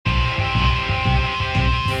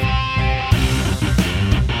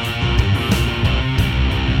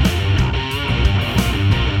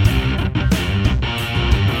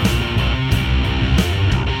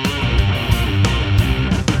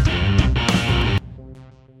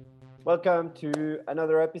Welcome to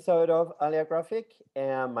another episode of Alia Graphic.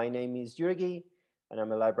 And my name is Jurgi, and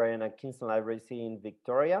I'm a librarian at Kingston Libraries in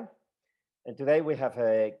Victoria. And today we have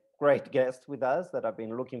a great guest with us that I've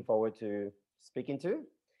been looking forward to speaking to.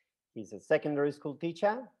 He's a secondary school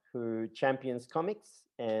teacher who champions comics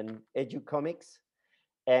and edu comics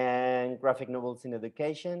and graphic novels in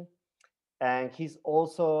education. And he's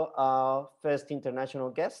also our first international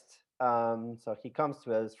guest. So he comes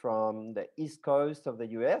to us from the East Coast of the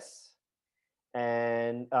US.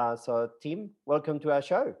 And so, Tim, welcome to our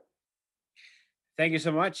show. Thank you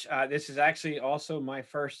so much. This is actually also my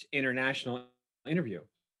first international interview.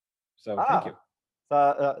 So thank you.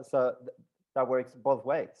 Ah, so that works both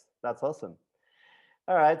ways. That's awesome.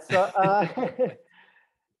 All right, so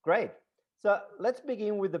great. So let's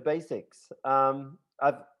begin with the basics.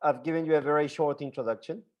 I've given you a very short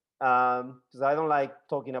introduction because I don't like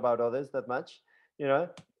talking about others that much, you know.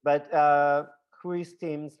 But who is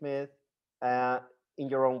Tim Smith uh, in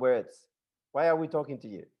your own words? Why are we talking to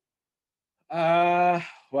you? Uh,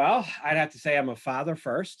 well, I'd have to say I'm a father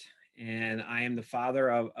first, and I am the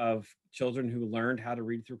father of children who learned how to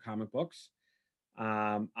read through comic books.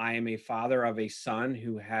 I am a father of a son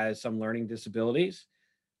who has some learning disabilities.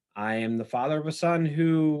 I am the father of a son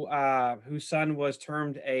whose son was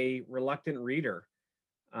termed a reluctant reader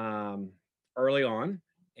um, early on,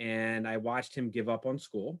 and I watched him give up on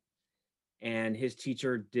school. And his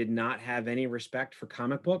teacher did not have any respect for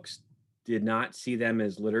comic books, did not see them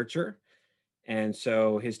as literature. And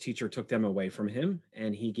so his teacher took them away from him,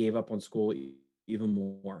 and he gave up on school even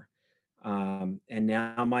more. And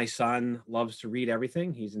now my son loves to read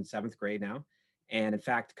everything. He's in seventh grade now. And in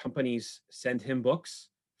fact, companies send him books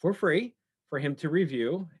for free for him to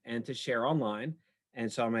review and to share online.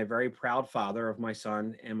 And so I'm a very proud father of my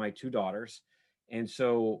son and my two daughters. And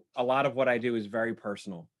so a lot of what I do is very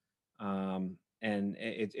personal. And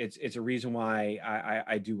it's a reason why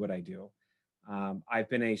I do what I do. I've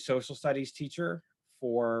been a social studies teacher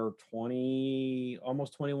for 20,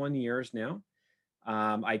 almost 21 years now.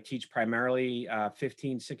 I teach primarily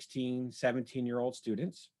 15, 16, 17-year-old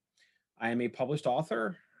students. I am a published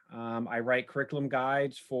author. I write curriculum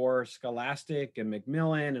guides for Scholastic and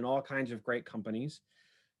Macmillan and all kinds of great companies.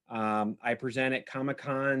 I present at Comic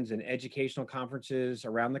Cons and educational conferences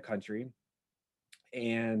around the country.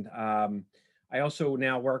 And I also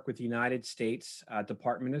now work with the United States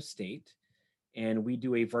Department of State, and we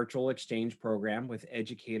do a virtual exchange program with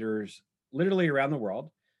educators literally around the world.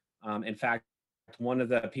 In fact, one of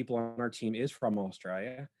the people on our team is from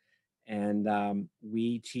Australia, and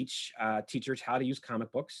we teach teachers how to use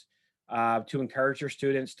comic books to encourage their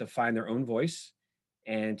students to find their own voice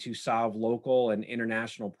and to solve local and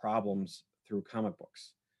international problems through comic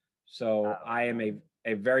books. So Wow. I am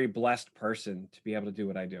a very blessed person to be able to do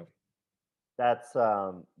what I do.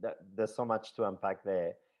 There's so much to unpack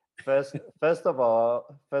there. First of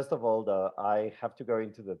all, though, I have to go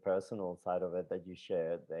into the personal side of it that you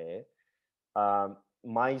shared there.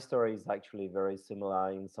 My story is actually very similar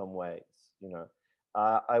in some ways. You know,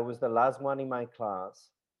 I was the last one in my class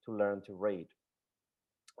to learn to read.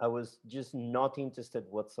 I was just not interested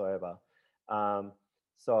whatsoever. Um,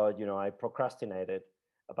 so I procrastinated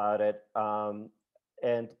about it,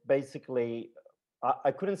 and basically, I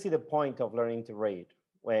couldn't see the point of learning to read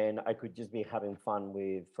when I could just be having fun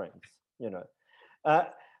with friends. You know, uh,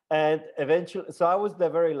 and eventually, so I was the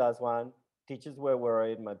very last one. Teachers were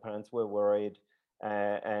worried. My parents were worried.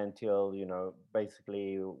 Until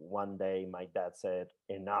basically one day my dad said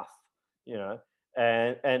enough. You know,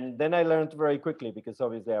 and then I learned very quickly because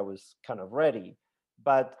obviously I was kind of ready,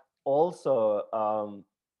 but also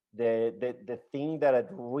the thing that had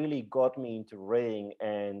really got me into reading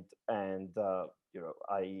and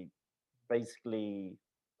I basically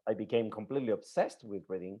I became completely obsessed with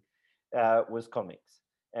reading was comics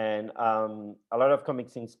and a lot of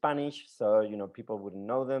comics in Spanish, so people wouldn't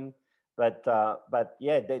know them, but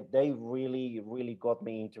yeah, they really got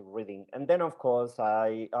me into reading. And then of course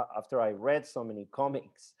I after I read so many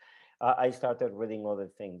comics, I started reading other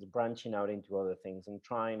things, branching out into other things and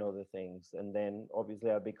trying other things, and then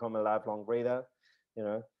obviously I become a lifelong reader, you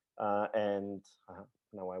know and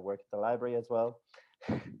now I work at the library as well.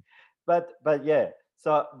 But yeah,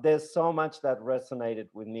 so there's so much that resonated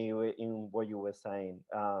with me in what you were saying.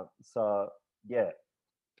 So yeah,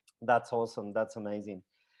 that's awesome, that's amazing.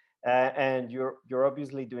 And you're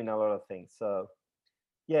obviously doing a lot of things, so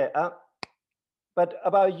yeah. But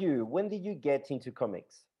about you, when did you get into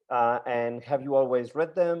comics, and have you always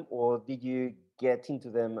read them, or did you get into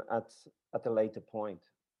them at a later point?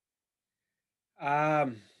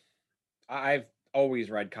 Um, I've always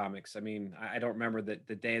read comics. I mean, I don't remember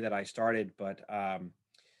the day that I started, but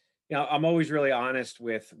I'm always really honest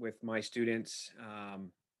with my students,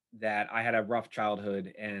 that I had a rough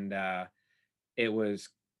childhood, and it was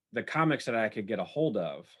the comics that I could get a hold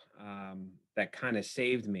of, that kind of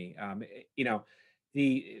saved me.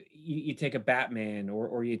 You take a Batman,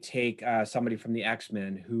 or you take somebody from the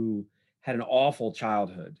X-Men who had an awful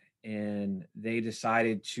childhood, and they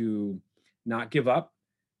decided to not give up,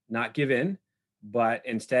 not give in, but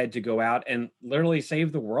instead to go out and literally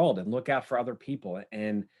save the world and look out for other people.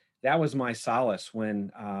 And that was my solace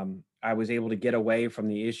when I was able to get away from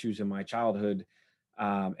the issues in my childhood,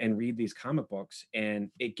 and read these comic books,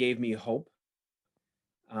 and it gave me hope.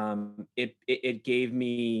 It gave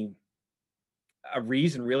me a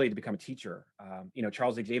reason really to become a teacher.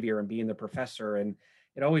 Charles Xavier and being the professor, and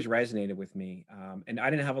it always resonated with me. And I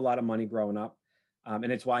didn't have a lot of money growing up,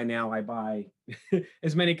 and it's why now I buy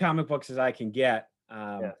as many comic books as I can get.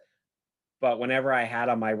 Yeah. But whenever I had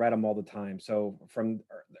them, I read them all the time. So from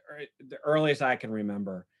the earliest I can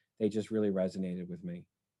remember, they just really resonated with me.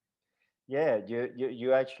 Yeah,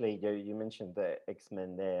 you actually you mentioned the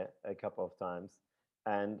X-Men there a couple of times,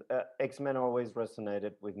 and X-Men always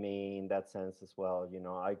resonated with me in that sense as well. You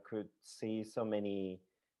know, I could see so many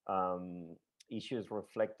um, issues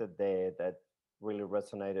reflected there that really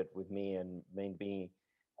resonated with me and made me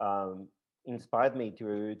um, inspired me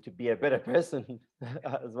to be a better person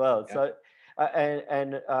as well. Yeah, So,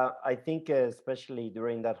 I think especially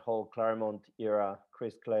during that whole Claremont era,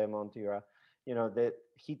 Chris Claremont era, you know that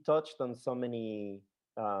he touched on so many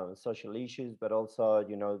social issues, but also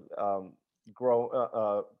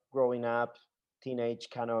growing up, teenage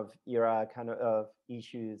kind of era, kind of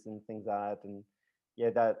issues and things like that. And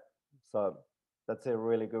yeah, so that's a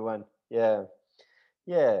really good one. Yeah,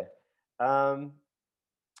 yeah. Um,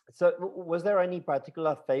 so was there any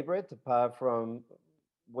particular favorite apart from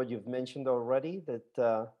what you've mentioned already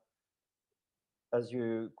that as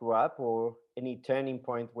you grew up, or any turning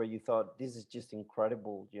point where you thought this is just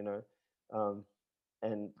incredible, um,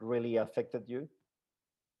 and really affected you?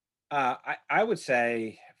 I would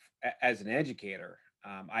say, as an educator,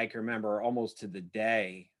 I can remember almost to the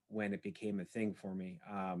day when it became a thing for me.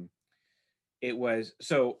 It was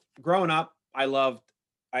so growing up. I loved.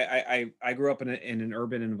 I grew up in an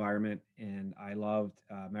urban environment, and I loved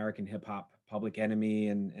American hip hop, Public Enemy,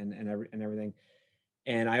 and everything.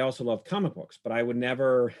 And I also loved comic books, but I would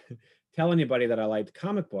never tell anybody that I liked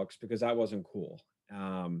comic books because that wasn't cool.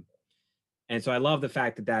 Um, and so I love the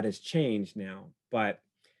fact that that has changed now. But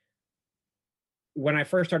when I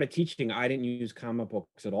first started teaching, I didn't use comic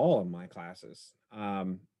books at all in my classes.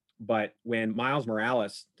 But when Miles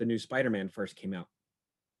Morales, the new Spider-Man, first came out,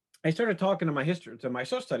 I started talking to my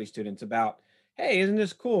social studies students about, hey, isn't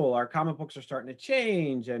this cool? Our comic books are starting to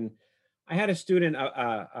change. And I had a student,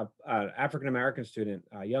 African American student,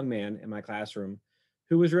 a young man in my classroom,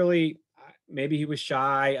 who was really, maybe he was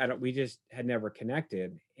shy. I don't. We just had never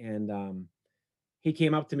connected, and he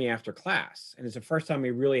came up to me after class, and it's the first time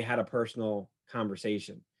we really had a personal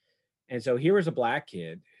conversation. And so here was a black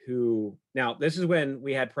kid who, now this is when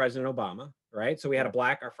we had President Obama, right? So we had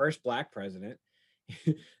Yeah. our first black president.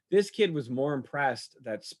 This kid was more impressed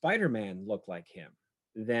that Spider-Man looked like him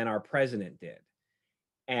than our president did.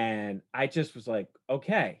 And I just was like,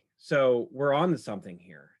 okay, so we're on to something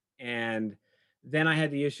here. And then I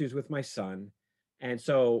had the issues with my son. And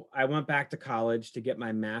so I went back to college to get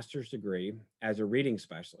my master's degree as a reading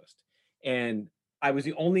specialist. And I was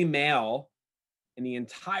the only male in the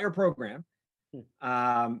entire program.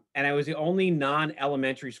 Hmm. And I was the only non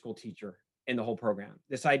elementary school teacher in the whole program.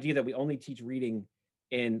 This idea that we only teach reading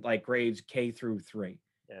in like grades K through 3,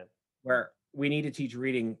 Yeah. where we need to teach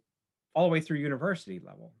reading all the way through university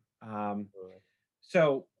level. Um, Absolutely.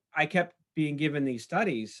 so I kept being given these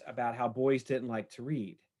studies about how boys didn't like to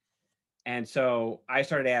read. And so I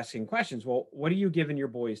started asking questions. Well, what are you giving your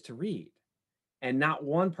boys to read? And not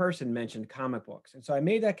one person mentioned comic books. And so I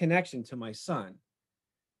made that connection to my son.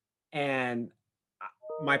 And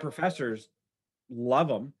my professors love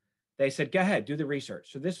them. They said, go ahead, do the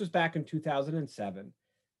research. So this was back in 2007.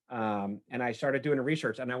 And I started doing the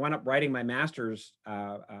research, and I wound up writing my master's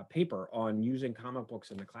paper on using comic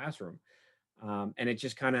books in the classroom. And it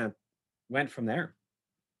just kind of went from there.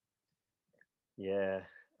 Yeah.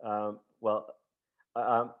 Well,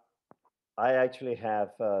 um, I actually have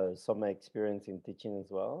some experience in teaching as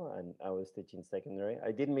well, and I was teaching secondary.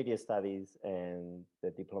 I did media studies and the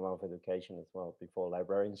diploma of education as well before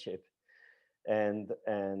librarianship, and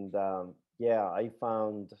yeah, I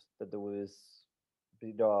found that there was a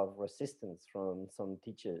bit of resistance from some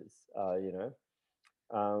teachers.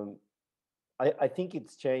 Um, I think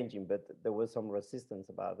it's changing, but there was some resistance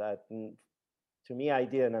about that. And to me, I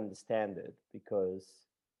didn't understand it because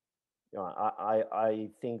I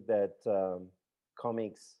think that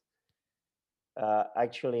comics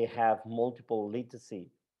actually have multiple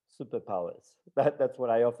literacy superpowers. That's what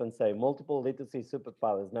I often say, multiple literacy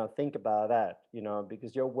superpowers. Now think about that,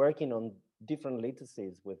 because you're working on different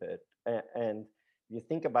literacies with it. And you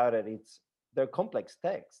think about it, they're complex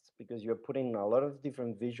texts because you're putting a lot of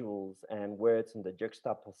different visuals and words and the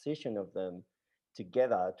juxtaposition of them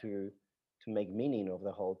together to make meaning of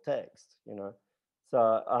the whole text.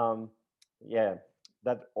 So yeah,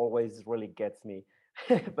 that always really gets me.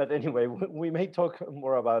 But anyway, we may talk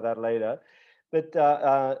more about that later. But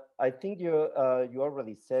I think you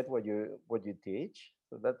already said what you teach,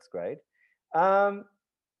 so that's great. Um,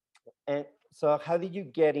 and so, how did you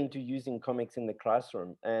get into using comics in the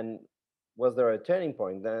classroom? And was there a turning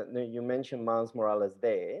point? You mentioned Miles Morales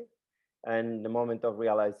there, and the moment of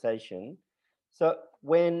realization. So,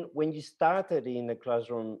 when you started in the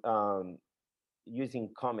classroom using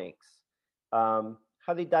comics,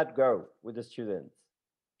 how did that go with the students?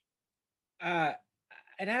 Uh,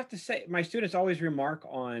 I'd have to say my students always remark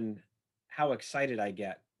on how excited I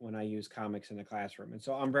get when I use comics in the classroom. And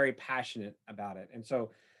so I'm very passionate about it. And so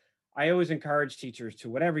I always encourage teachers to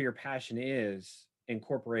whatever your passion is,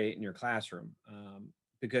 incorporate it in your classroom,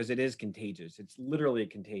 because it is contagious. It's literally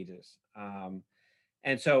contagious.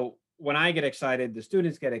 And so when I get excited, the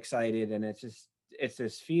students get excited, and it's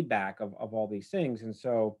this feedback of all these things. And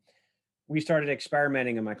so we started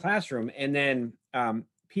experimenting in my classroom, and then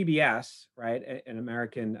PBS, right, an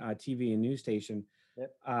American TV and news station,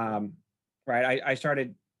 Yep. um, right. I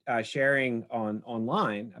started sharing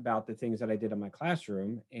online about the things that I did in my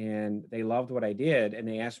classroom, and they loved what I did, and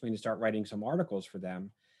they asked me to start writing some articles for them,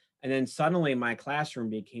 and then suddenly my classroom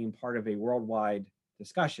became part of a worldwide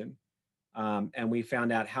discussion, and we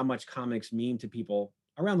found out how much comics mean to people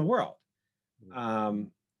around the world. Mhm.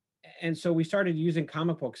 Um, and so we started using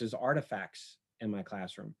comic books as artifacts in my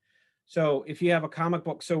classroom. So if you have a comic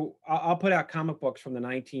book, so I'll put out comic books from the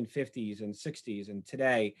 1950s and 60s and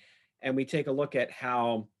today, and we take a look at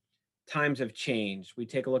how times have changed. We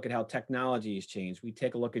take a look at how technology has changed. We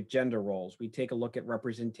take a look at gender roles. We take a look at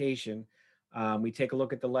representation. We take a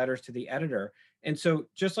look at the letters to the editor. And so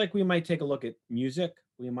just like we might take a look at music,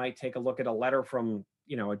 we might take a look at a letter from,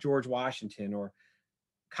 a George Washington, or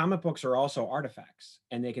comic books are also artifacts,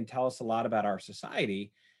 and they can tell us a lot about our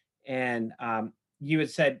society. And you had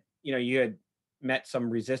said, you had met some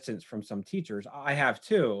resistance from some teachers. I have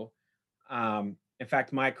too. In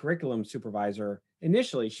fact, my curriculum supervisor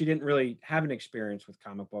initially, she didn't really have an experience with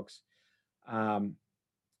comic books. Um,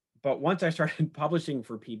 but once I started publishing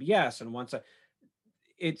for PBS, and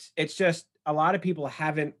it's just a lot of people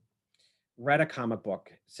haven't read a comic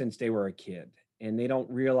book since they were a kid, and they don't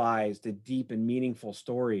realize the deep and meaningful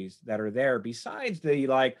stories that are there besides the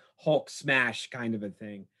like Hulk smash kind of a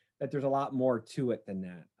thing, that there's a lot more to it than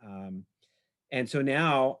that. And so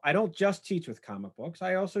now I don't just teach with comic books,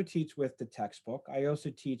 I also teach with the textbook, I also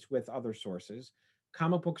teach with other sources.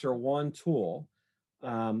 Comic books are one tool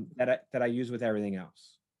Yeah. that I use with everything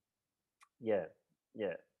else. Yeah.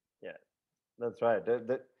 Yeah. Yeah. That's right.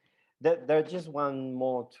 They're just one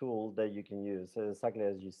more tool that you can use, exactly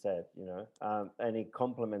as you said, and it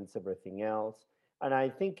complements everything else. And I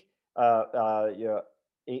think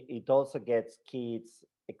it also gets kids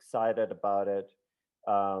excited about it.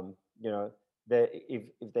 Um, you know, if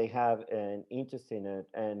they have an interest in it,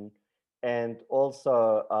 and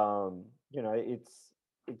also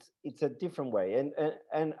it's a different way.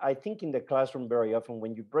 And I think in the classroom very often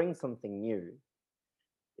when you bring something new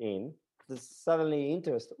in, there's suddenly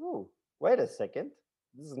interest. Oh, wait a second,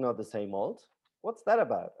 this is not the same old. What's that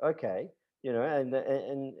about? Okay,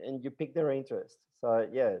 and you pick their interest. So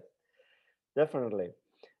yeah, definitely.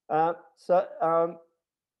 So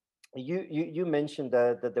you mentioned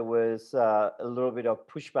that there was a little bit of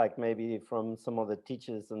pushback maybe from some of the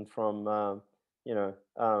teachers and from you know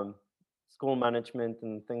um, school management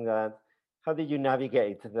and things like that. How did you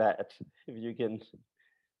navigate that? If you can,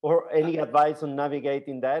 or any advice on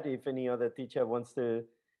navigating that if any other teacher wants to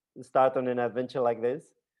start on an adventure like this?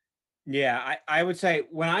 Yeah, I would say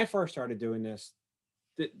when I first started doing this,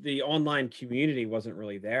 the online community wasn't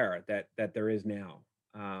really there that there is now.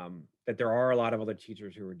 That there are a lot of other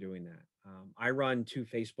teachers who are doing that. I run two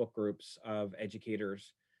Facebook groups of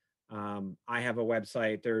educators. I have a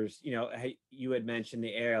website. There's, you had mentioned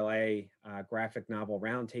the ALA graphic novel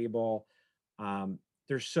roundtable. Um,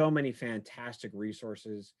 there's so many fantastic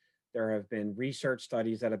resources. There have been research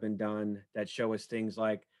studies that have been done that show us things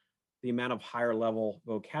like the amount of higher level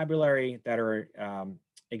vocabulary that are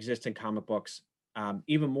exist in comic books,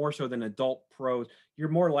 even more so than adult prose. You're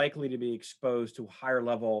more likely to be exposed to higher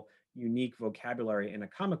level unique vocabulary in a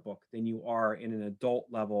comic book than you are in an adult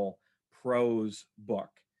level prose book.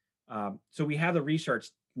 So we have the research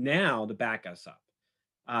now to back us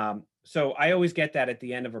up. So I always get that at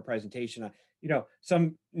the end of a presentation.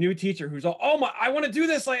 Some new teacher who's all, "Oh my, I want to do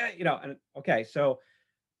this," and okay, so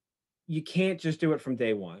you can't just do it from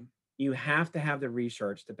day one. You have to have the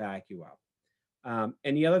research to back you up.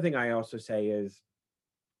 And the other thing I also say is,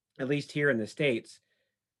 at least here in the States,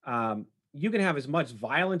 you can have as much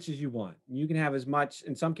violence as you want. You can have as much,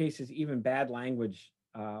 in some cases, even bad language,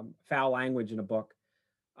 foul language in a book,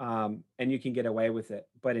 and you can get away with it.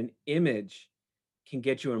 But an image can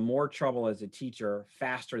get you in more trouble as a teacher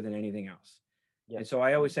faster than anything else. And Yes. so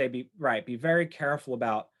I always say, be very careful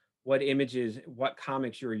about what images, what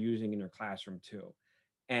comics you're using in your classroom too.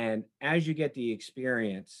 And as you get the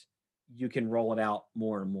experience, you can roll it out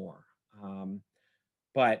more and more.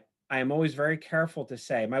 But I am always very careful to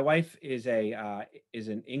say, my wife is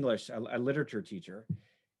an English, a literature teacher,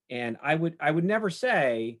 and I would never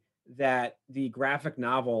say that the graphic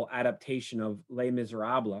novel adaptation of Les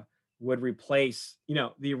Miserables would replace,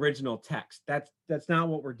 the original text. That's not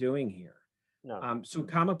what we're doing here. No. So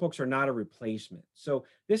comic books are not a replacement. So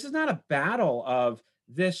this is not a battle of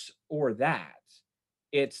this or that.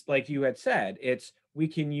 It's like you had said, it's we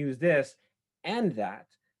can use this and that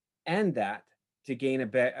and that to gain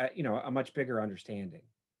a much bigger understanding.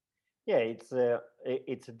 Yeah, it's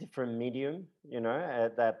a different medium,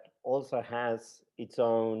 that also has its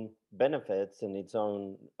own benefits and its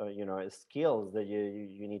own skills that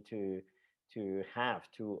you need to have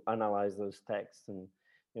to analyze those texts. And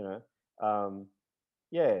you know um,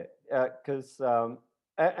 yeah, because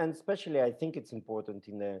and especially I think it's important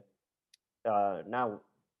in the now,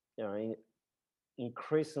 you know in,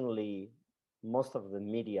 increasingly most of the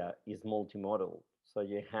media is multimodal, so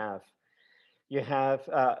you have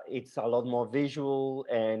it's a lot more visual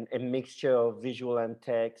and a mixture of visual and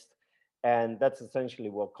text, and that's essentially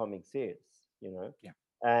what comics is, you know Yeah.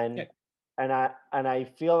 and Yeah. and I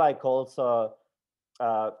feel like also,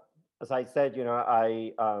 uh, as I said,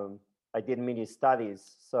 I did media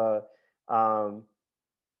studies, so um,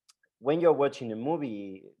 when you're watching a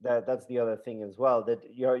movie, that's the other thing as well, that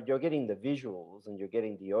you're getting the visuals and you're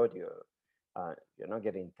getting the audio. You're not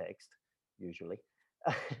getting text usually.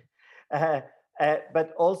 uh,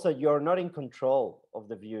 but also you're not in control of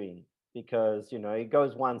the viewing, because it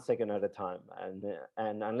goes 1 second at a time,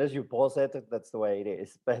 and unless you pause it, that's the way it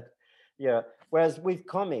is. But yeah, whereas with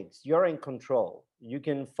comics, you're in control. You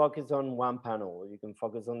can focus on one panel, you can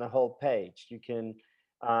focus on the whole page, you can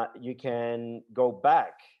go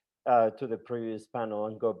back to the previous panel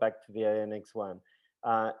and go back to the next one.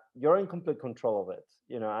 You're in complete control of it,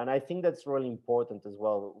 and I think that's really important as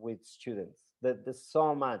well with students. That there's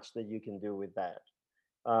so much that you can do with that.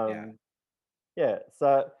 Yeah. Yeah,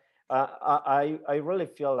 so I really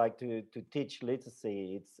feel like to teach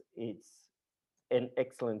literacy, it's an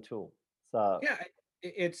excellent tool. So Yeah,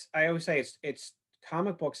 it's I always say it's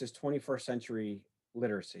comic books is 21st century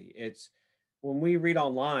literacy. It's when we read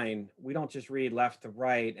online, we don't just read left to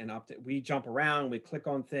right and up to, we jump around, we click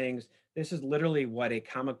on things. This is literally what a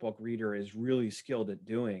comic book reader is really skilled at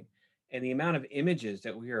doing. And the amount of images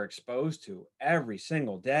that we are exposed to every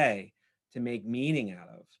single day to make meaning out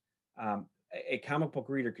of. A comic book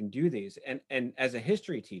reader can do these. And as a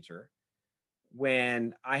history teacher,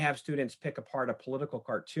 when I have students pick apart a political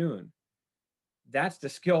cartoon, that's the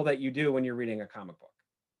skill that you do when you're reading a comic book.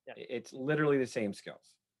 yeah, It's literally the same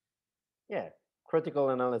skills. yeah, critical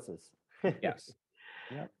analysis. Yes.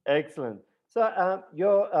 Yep. Excellent. So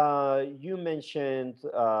you mentioned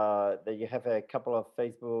that you have a couple of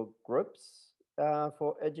Facebook groups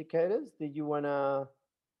for educators. Did you want to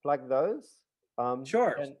plug those?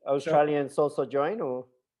 Sure. Can So Australians also join, or?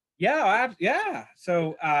 yeah, yeah.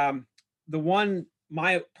 So the one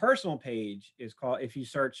my personal page is called, if you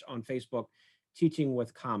search on Facebook, Teaching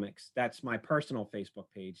with Comics. That's my personal Facebook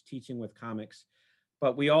page, Teaching with Comics.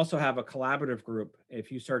 But we also have a collaborative group. If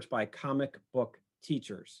you search by Comic Book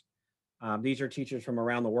Teachers, these are teachers from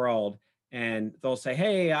around the world, and they'll say,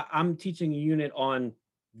 "Hey, I'm teaching a unit on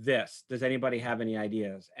this. Does anybody have any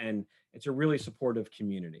ideas?" And it's a really supportive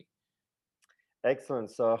community. Excellent.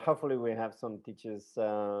 So hopefully we have some teachers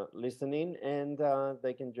listening, and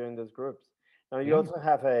they can join those groups. Now you Yeah. also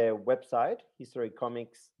have a website,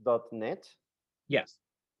 historycomics.net, Yes.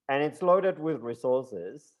 and it's loaded with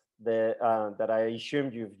resources that I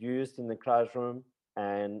assumed you've used in the classroom,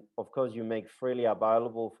 and of course you make freely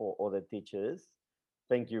available for other teachers.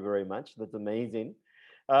 Thank you very much. That's amazing.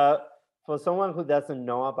 Uh, for someone who doesn't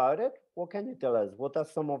know about it, what can you tell us? What are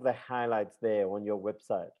some of the highlights there on your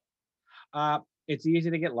website? It's easy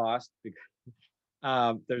to get lost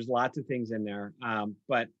There's lots of things in there.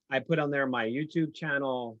 But I put on there my YouTube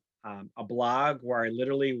channel, a blog where I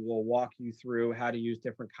literally will walk you through how to use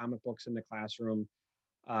different comic books in the classroom.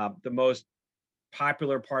 The most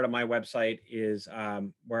popular part of my website is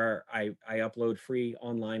where I upload free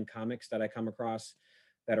online comics that I come across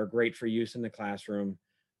that are great for use in the classroom.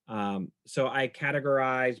 So I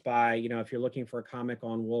categorize by, if you're looking for a comic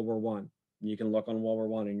on World War One, you can look on World War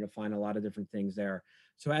One and you'll find a lot of different things there.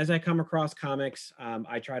 So as I come across comics,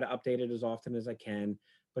 I try to update it as often as I can.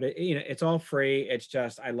 But it's all free. It's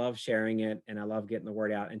just I love sharing it and I love getting the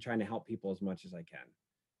word out and trying to help people as much as I can.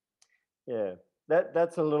 Yeah,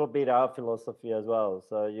 that's a little bit our philosophy as well.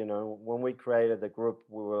 So, when we created the group,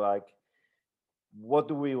 we were like, what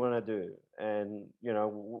do we want to do? And,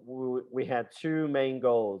 we had two main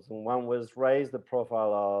goals. And one was raise the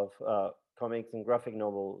profile of comics and graphic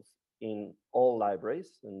novels in all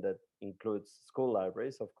libraries, and that includes school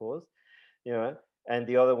libraries, of course, you know. And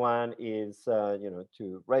the other one is,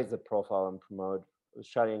 to raise the profile and promote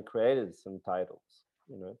Australian creators and titles,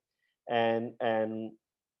 you know.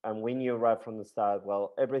 And we knew right from the start,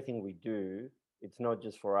 well, everything we do, it's not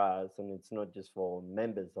just for us and it's not just for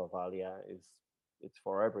members of Alia, it's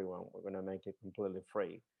for everyone. We're going to make it completely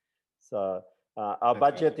free. So our That's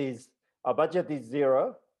budget awesome. is our budget is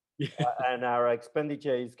zero, Yeah. and our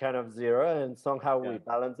expenditure is kind of zero, and somehow we Yeah.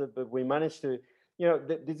 balance it. But we managed to,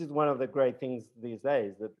 this is one of the great things these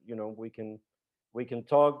days, that we can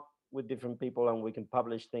talk with different people and we can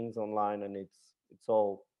publish things online, and it's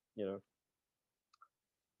all, you know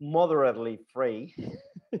moderately free.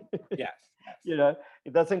 Yes. Yes. you know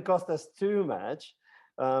it doesn't cost us too much.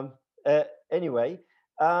 um, anyway,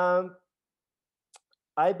 um,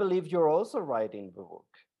 I believe you're also writing the book.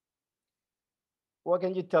 What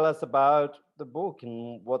can you tell us about the book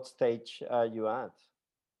and what stage are you at?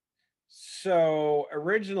 So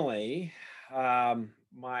originally,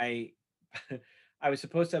 my I was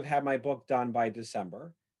supposed to have had my book done by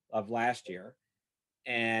December of last year,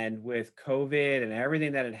 and with COVID and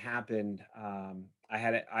everything that had happened, I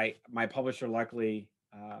had it. I my publisher luckily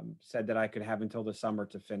said that I could have until the summer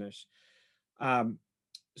to finish. Um,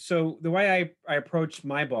 so the way I approach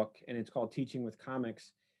my book, and it's called Teaching with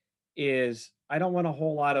Comics, is I don't want a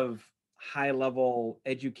whole lot of high level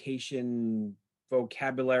education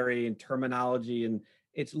vocabulary and terminology. And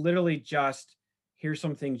it's literally just here's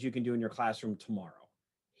some things you can do in your classroom tomorrow.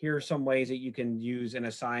 Here are some ways that you can use in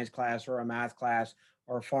a science class or a math class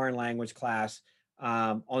or a foreign language class,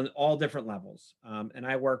 on all different levels. And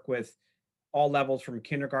I work with all levels from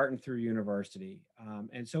kindergarten through university.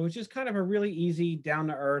 And so it's just kind of a really easy, down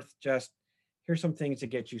to earth, just here's some things to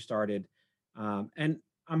get you started. And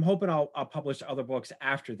I'm hoping I'll publish other books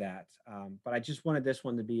after that. But I just wanted this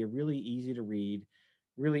one to be a really easy to read,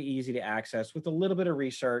 really easy to access with a little bit of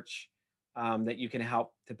research, that you can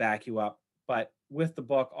help to back you up. But with the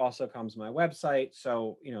book also comes my website.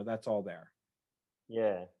 So, that's all there.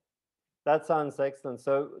 Yeah, that sounds excellent.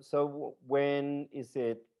 So when is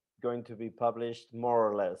it going to be published, more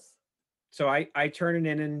or less? So I turn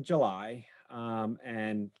it in July,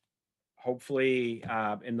 and hopefully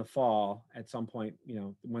in the fall at some point,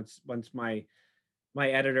 once my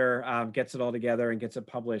editor gets it all together and gets it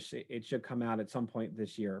published, it should come out at some point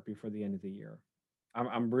this year before the end of the year.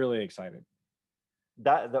 I'm really excited.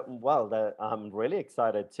 Well, I'm really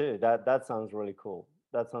excited too. That sounds really cool.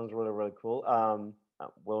 That sounds really, really cool.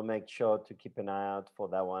 We'll make sure to keep an eye out for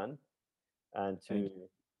that one, and Thank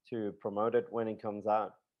to you. promote it when it comes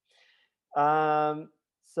out.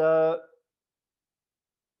 So,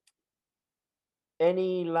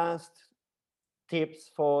 any last tips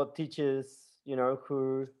for teachers,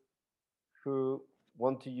 who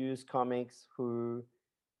want to use comics, who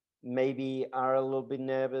maybe are a little bit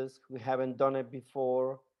nervous, who haven't done it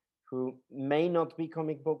before, who may not be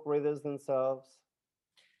comic book readers themselves?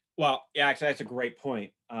 Well, yeah, actually, that's a great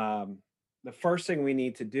point. The first thing we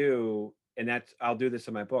need to do, and that's I'll do this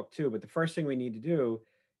in my book too, but the first thing we need to do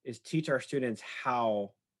is teach our students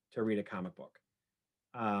how to read a comic book.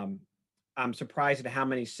 Um, I'm surprised at how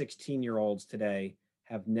many 16-year-olds today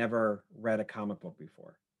have never read a comic book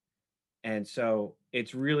before. And so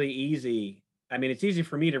it's really easy. I mean, it's easy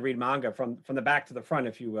for me to read manga from the back to the front,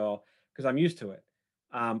 if you will, because I'm used to it,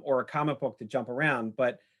 or a comic book to jump around.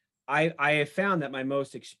 But I have found that my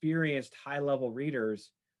most experienced high level readers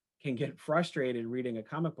can get frustrated reading a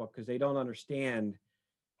comic book because they don't understand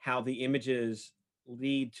how the images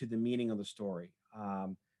lead to the meaning of the story.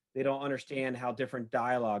 They don't understand how different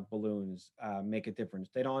dialogue balloons make a difference.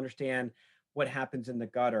 They don't understand what happens in the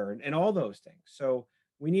gutter and all those things. So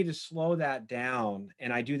we need to slow that down.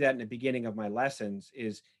 And I do that in the beginning of my lessons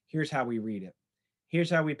is here's how we read it. Here's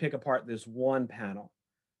how we pick apart this one panel.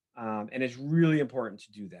 And it's really important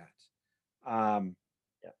to do that.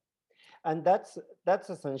 Yeah. And that's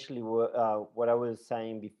essentially what I was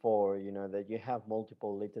saying before, that you have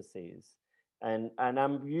multiple literacies. And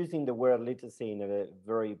I'm using the word literacy in a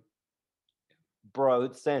very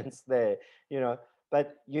broad sense there, you know.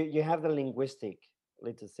 But you have the linguistic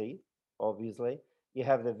literacy, obviously. You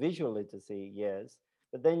have the visual literacy, yes.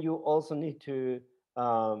 But then you also need to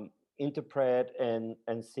um, interpret and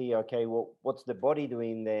see, okay, well, what's the body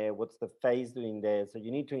doing there? What's the face doing there? So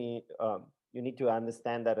you need to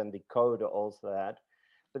understand that and decode also that.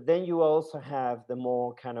 But then you also have the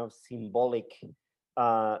more kind of symbolic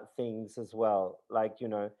things as well, like,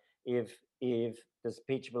 if the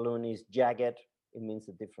speech balloon is jagged, it means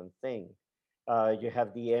a different thing. You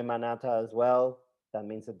have the emanata as well. That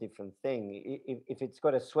means a different thing. If it's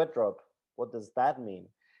got a sweat drop, what does that mean?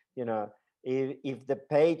 You know, if the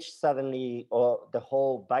page suddenly, or the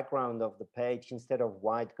whole background of the page instead of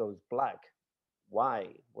white goes black, why?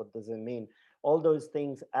 What does it mean? All those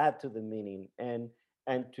things add to the meaning, and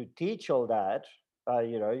to teach all that,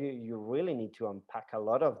 you really need to unpack a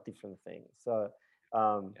lot of different things. So,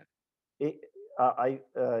 um, Yeah. it,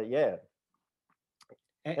 yeah.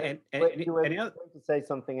 And, Wait, and, you were and the other, going to say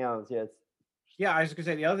something else? Yes. yeah, I was going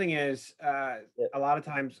to say the other thing is Yeah. a lot of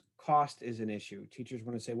times cost is an issue. Teachers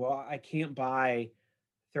want to say, well, I can't buy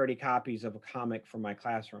 30 copies of a comic for my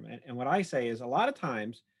classroom. And what I say is a lot of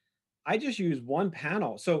times I just use one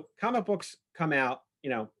panel. So comic books come out,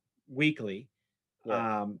 weekly.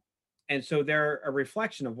 Yeah. Um, and so they're a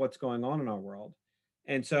reflection of what's going on in our world.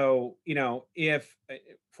 And so, if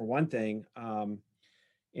for one thing,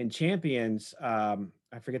 in Champions,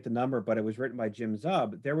 I forget the number, but it was written by Jim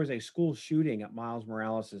Zub. There was a school shooting at Miles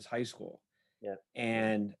Morales' high school, Yeah.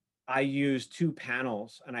 and I used two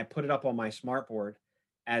panels and I put it up on my smartboard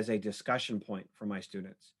as a discussion point for my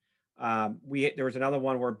students. We There was another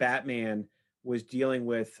one where Batman was dealing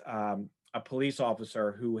with a police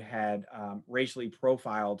officer who had racially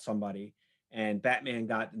profiled somebody, and Batman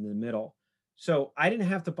got in the middle. So I didn't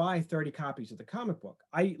have to buy 30 copies of the comic book.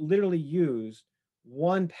 I literally used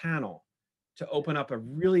one panel to open up a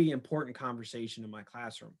really important conversation in my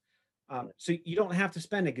classroom. Yeah. So you don't have to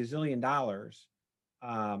spend a gazillion dollars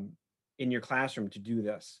um, in your classroom to do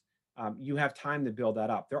this. You have time to build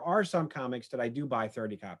that up. There are some comics that I do buy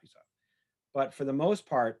 30 copies of, but for the most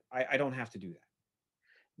part, I don't have to do that.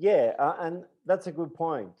 Yeah, and that's a good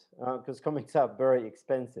point, because comics are very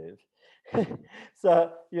expensive.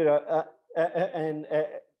 So, and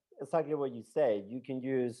exactly what you said, you can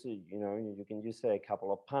use, you can use a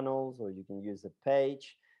couple of panels, or you can use a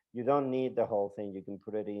page. You don't need the whole thing. You can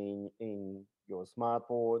put it in your smart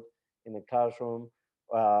board in the classroom,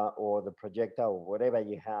 or the projector, or whatever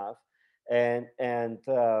you have, and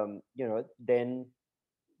then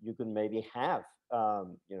you can maybe have,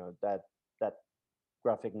 that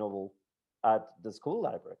graphic novel at the school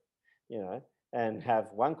library, you know, and have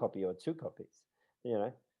one copy or two copies, you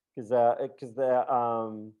know, because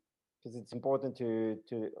it's important to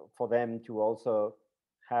for them to also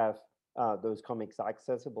have those comics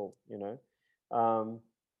accessible,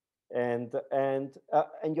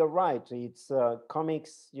 and you're right. It's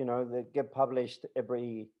comics, that get published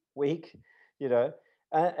every week, you know,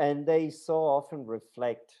 and they so often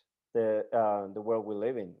reflect the world we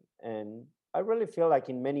live in. And I really feel like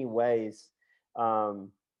in many ways, um,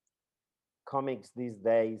 comics these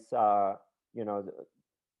days are,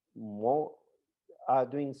 more are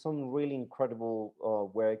doing some really incredible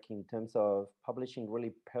work in terms of publishing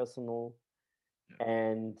really personal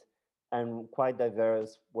and quite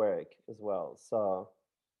diverse work as well. So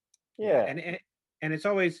Yeah, yeah. and it's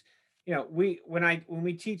always, we when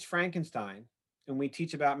we teach Frankenstein and we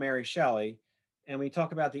teach about Mary Shelley and we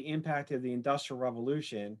talk about the impact of the Industrial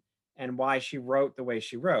Revolution and why she wrote the way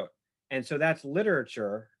she wrote. And so that's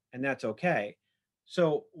literature and that's okay.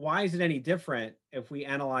 So why is it any different if we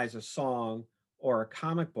analyze a song or a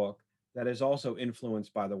comic book that is also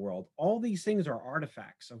influenced by the world? All these things are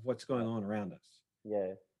artifacts of what's going on around us.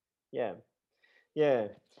 Yeah, yeah, yeah.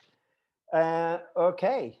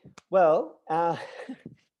 Okay. Well,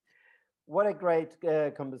 what a great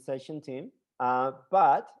conversation, Tim.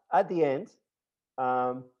 But at the end,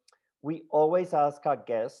 um, we always ask our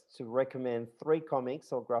guests to recommend three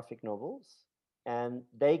comics or graphic novels, and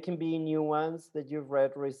they can be new ones that you've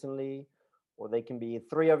read recently, or they can be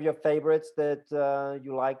three of your favorites that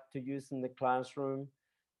you like to use in the classroom,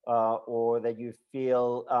 or that you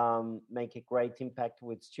feel make a great impact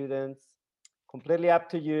with students. Completely up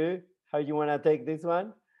to you how you want to take this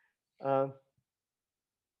one. Um,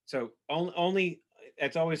 So only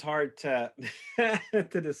it's always hard to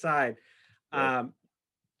to decide. yes.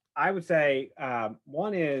 I would say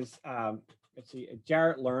one is let's see,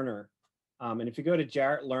 Jarrett Lerner, and if you go to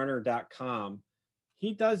jarrettlerner.com,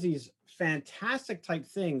 he does these fantastic type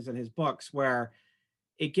things in his books where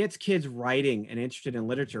it gets kids writing and interested in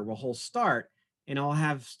literature. Well, he'll start and I'll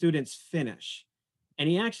have students finish, and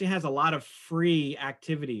he actually has a lot of free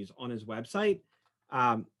activities on his website,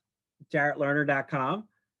 um, jarrettlerner.com.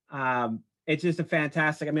 It's just a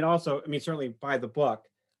fantastic. I mean, also, I mean, certainly buy the book.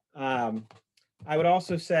 Um, I would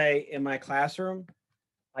also say in my classroom,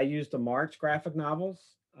 I use the March graphic novels,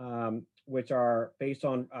 which are based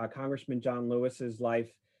on Congressman John Lewis's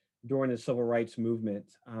life during the civil rights movement.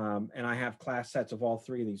 And I have class sets of all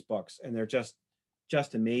three of these books, and they're just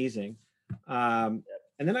amazing. And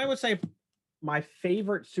then I would say my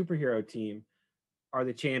favorite superhero team are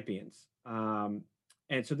the Champions.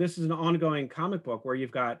 And so this is an ongoing comic book where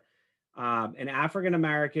you've got an African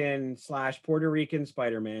American / Puerto Rican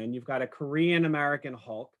Spider-Man. You've got a Korean American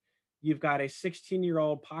Hulk. You've got a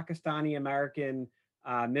 16-year-old Pakistani American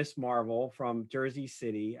Miss Marvel from Jersey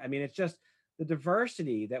City. I mean, it's just the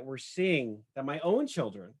diversity that we're seeing, that my own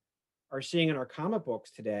children are seeing in our comic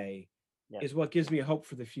books today, Yeah. is what gives me hope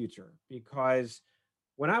for the future. Because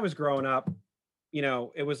when I was growing up,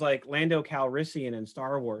 it was like Lando Calrissian in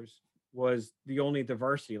Star Wars was the only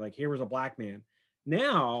diversity. Like, here was a black man.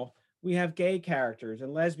 Now we have gay characters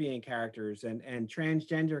and lesbian characters and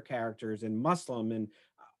transgender characters and Muslim and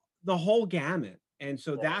the whole gamut. And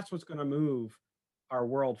so Yeah. that's what's going to move our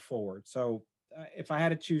world forward. So if I had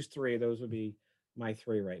to choose three, those would be my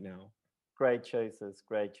three right now. Great choices,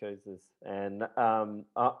 great choices. And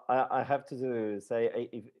I have to say,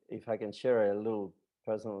 if I can share a little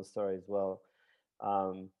personal story as well.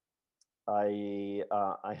 Um, I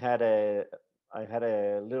had a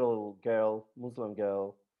little girl, Muslim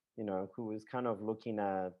girl, who was kind of looking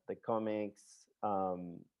at the comics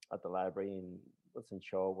at the library and wasn't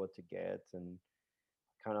sure what to get, and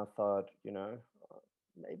kind of thought,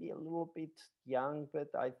 maybe a little bit young, but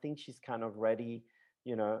I think she's kind of ready,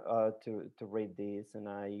 to read this. And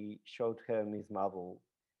I showed her Miss Marvel,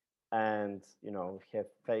 and her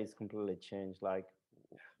face completely changed. Like,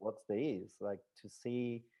 what's this? Like, to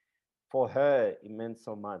see, for her, it meant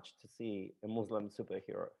so much to see a Muslim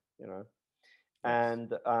superhero, you know, Yes.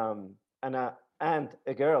 and and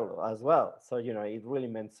a girl as well. So it really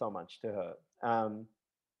meant so much to her,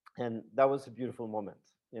 and that was a beautiful moment,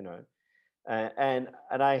 you know. And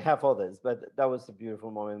I have others, but that was a beautiful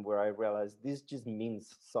moment where I realized this just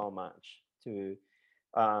means so much to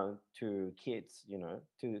kids,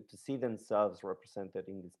 to see themselves represented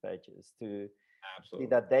in these pages, to see Absolutely.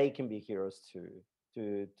 that they can be heroes too,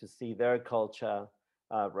 to see their culture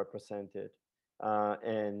represented,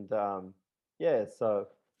 and yeah. So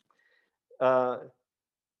uh,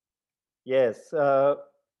 yes,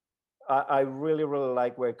 I really really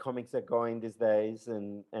like where comics are going these days,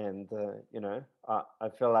 and I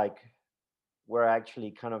feel like we're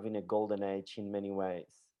actually kind of in a golden age in many ways.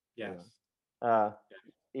 You Yes. know,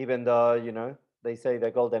 even though they say the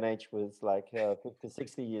golden age was like 50,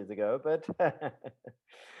 60 years ago, but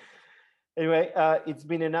anyway, it's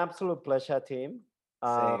been an absolute pleasure, Tim.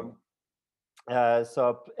 Same. Um,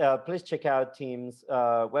 please check out Tim's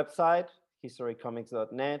website,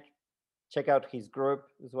 historycomics.net. Check out his group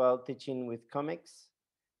as well, Teaching with Comics,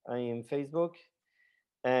 in Facebook.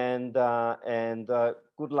 And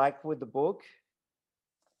good luck with the book.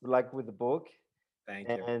 Good luck with the book, Thank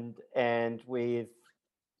you. and with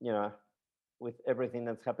you know with everything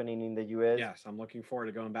that's happening in the U.S. Yes, I'm looking forward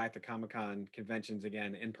to going back to Comic Con conventions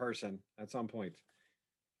again in person at some point.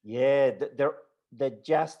 Yeah, they're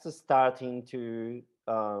just starting to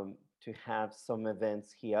have some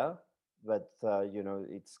events here, but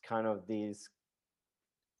it's kind of this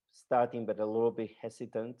starting, but a little bit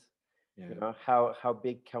hesitant. Yeah. How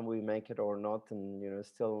big can we make it or not, and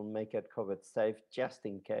still make it COVID safe just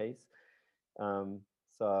in case. Um,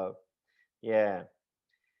 so yeah.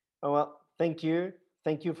 Oh, well, thank you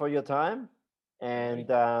for your time, All right.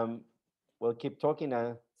 and we'll keep talking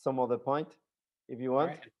at some other point if you All want.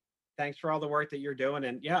 right. Thanks for all the work that you're doing.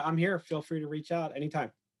 And yeah, I'm here. Feel free to reach out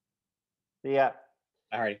anytime. Yeah.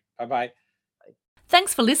 All right. Bye bye.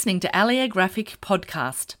 Thanks for listening to Alia Graphic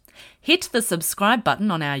Podcast. Hit the subscribe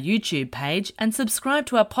button on our YouTube page and subscribe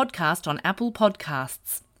to our podcast on Apple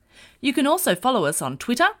Podcasts. You can also follow us on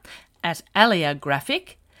Twitter at Alia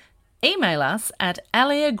Graphic, email us at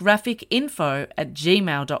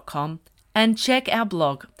aliagraphicinfo@gmail.com, and check our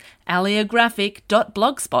blog,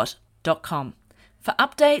 aliagraphic.blogspot.com, for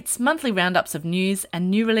updates, monthly roundups of news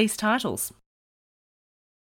and new release titles.